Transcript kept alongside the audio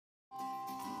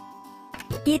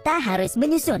kita harus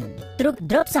menyusun truk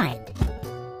drop side.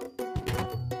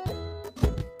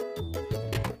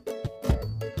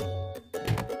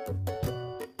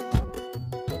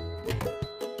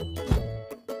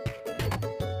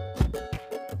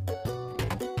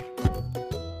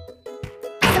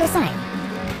 Selesai.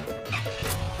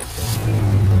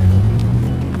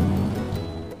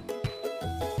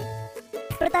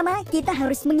 Pertama, kita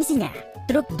harus mengisinya.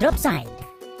 Truk drop side.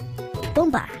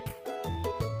 Pompa.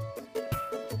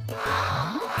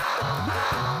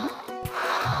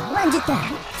 Lanjutkan.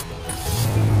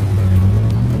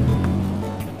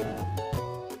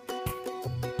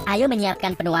 Ayo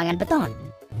menyiapkan penuangan beton.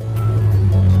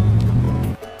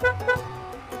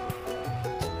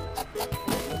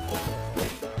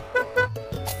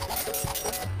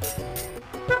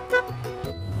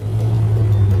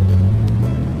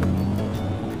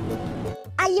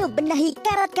 Ayo benahi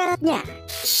karat-karatnya.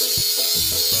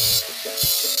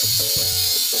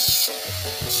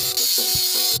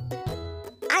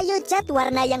 Ayo cat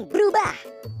warna yang berubah.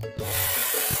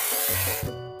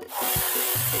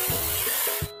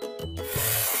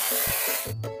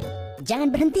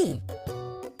 Jangan berhenti.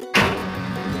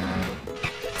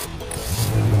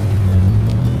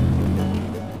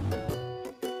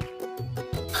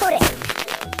 Hore.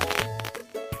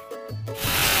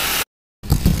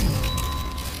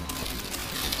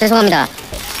 죄송합니다.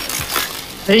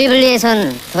 블리블리에선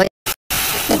더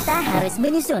Kita harus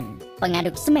menyusun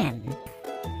pengaduk semen.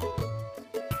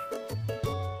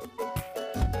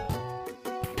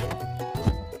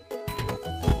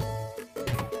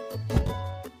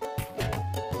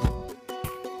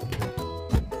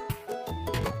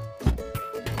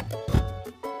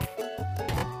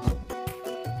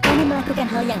 Kamu melakukan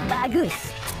hal yang bagus.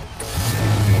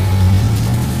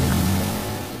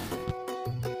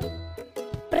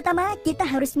 Pertama, kita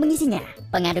harus mengisinya.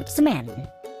 Pengaduk semen.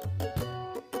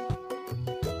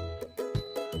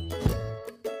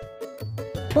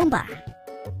 Pompa.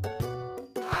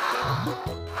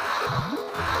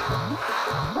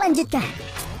 Lanjutkan.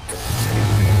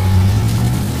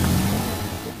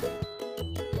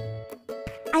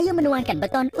 Ayo menuangkan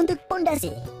beton untuk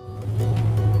pondasi.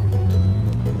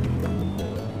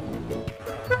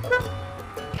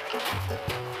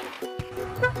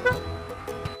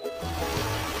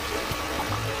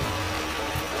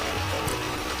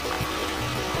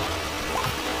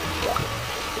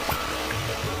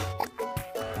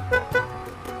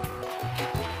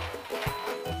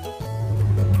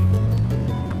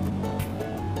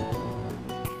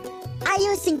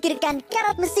 Ayo singkirkan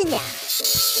karat mesinnya.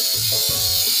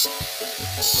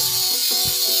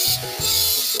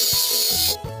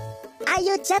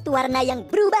 Ayo cat warna yang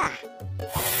berubah.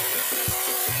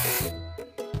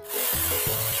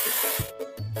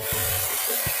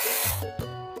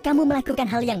 Kamu melakukan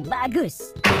hal yang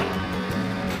bagus.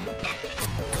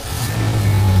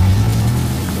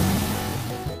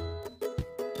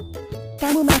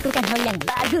 Kamu melakukan hal yang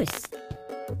bagus.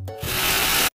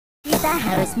 Kita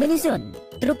harus menyusun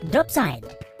truk drop side.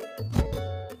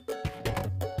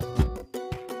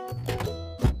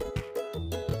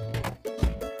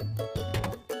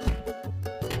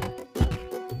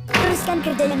 Teruskan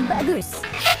kerja yang bagus.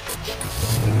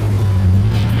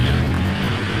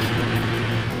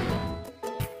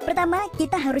 Pertama,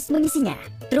 kita harus mengisinya.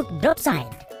 Truk drop side.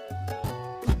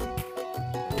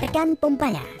 Tekan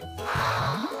pompanya.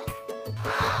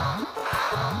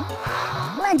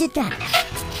 Lanjutkan.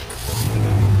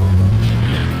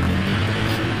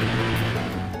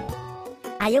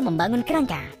 Ayo membangun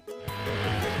kerangka.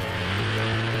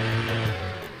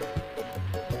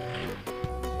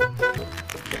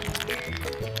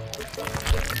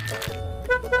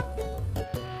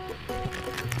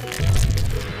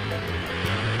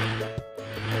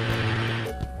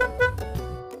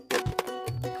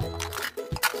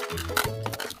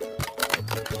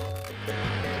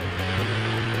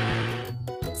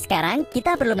 Sekarang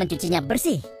kita perlu mencucinya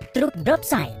bersih. Truk drop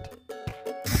side.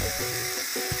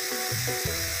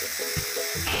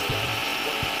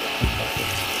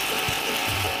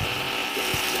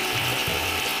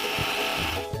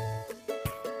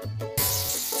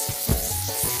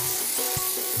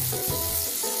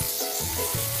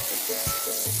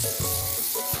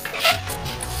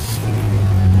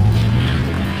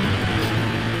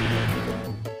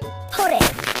 Hore!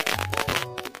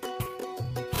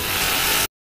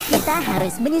 Kita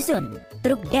harus menyusun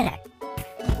truk derek.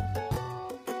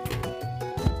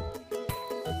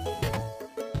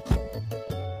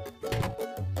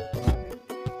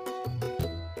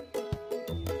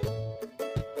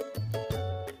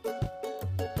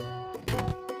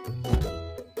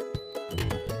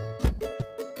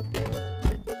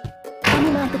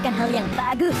 melakukan hal yang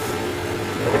bagus.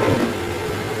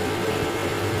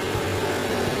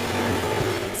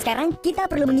 Sekarang kita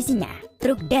perlu mengisinya.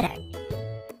 Truk derek,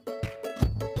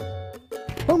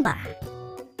 pompa.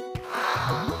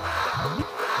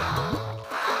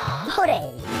 Hore!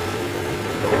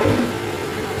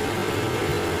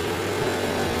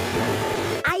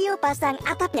 Ayo pasang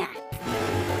atapnya.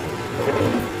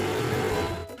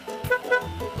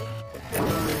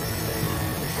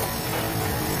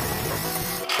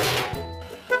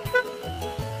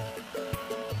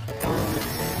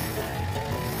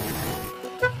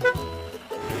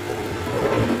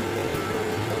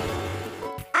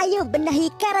 Ayo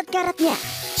benahi karat-karatnya.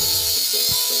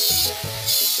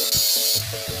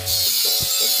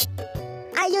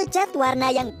 Ayo cat warna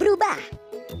yang berubah.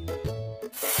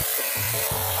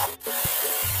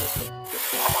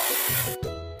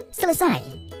 Selesai.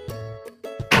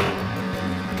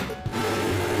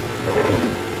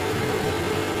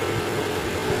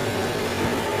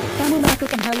 Kamu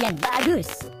melakukan hal yang bagus.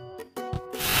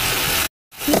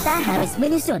 Kita harus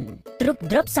menyusun truk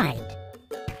drop side.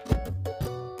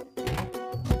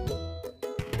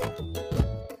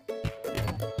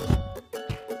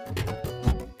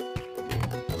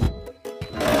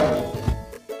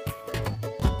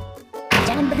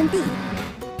 Jangan berhenti.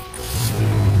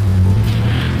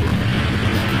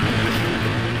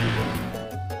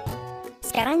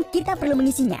 Sekarang kita perlu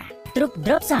mengisinya. Truk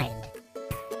drop side,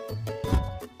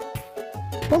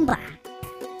 pompa.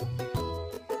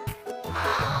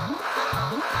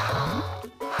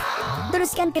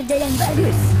 Teruskan kerja yang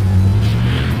bagus.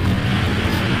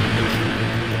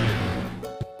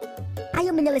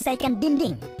 Ayo menyelesaikan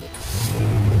dinding.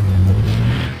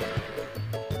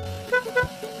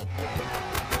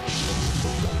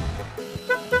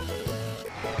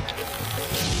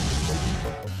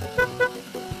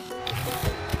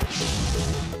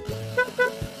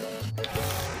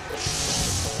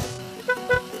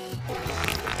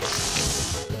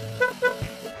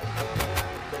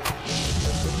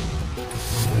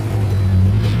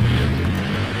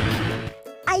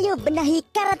 Ayo benahi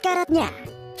karat-karatnya.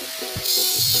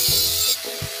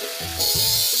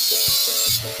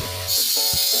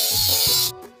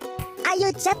 Ayo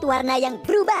cat warna yang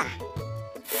berubah.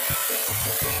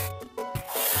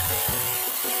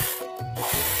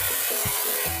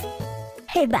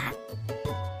 Hebat.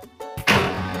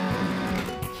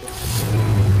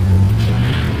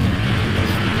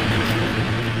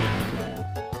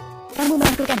 Kamu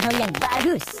melakukan hal yang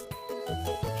bagus.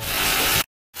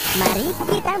 Mari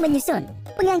kita menyusun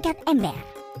pengangkat ember.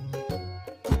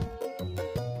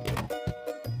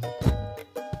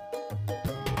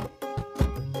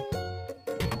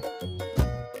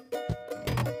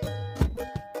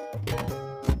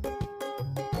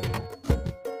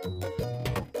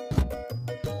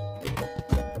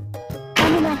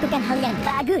 Kamu melakukan hal yang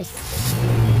bagus.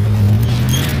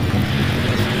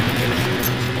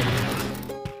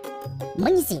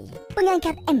 Mengisi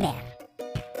pengangkat ember.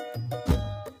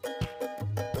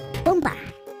 Pompa.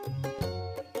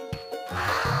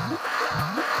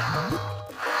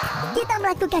 Kita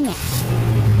melakukannya.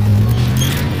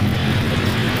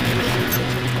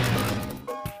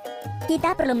 Kita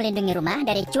perlu melindungi rumah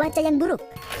dari cuaca yang buruk.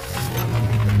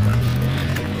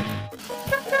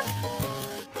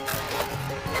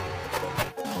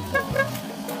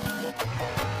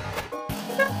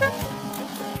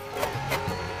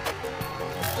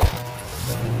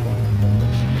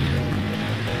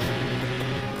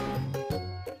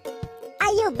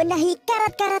 Ayo benahi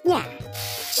karat-karatnya.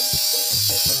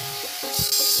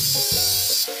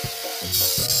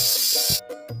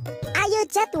 Ayo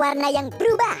cat warna yang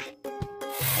berubah.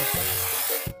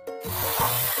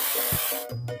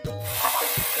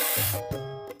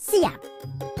 Siap.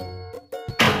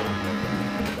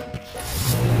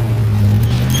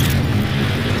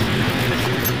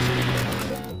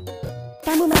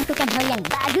 Kamu melakukan hal yang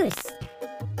bagus.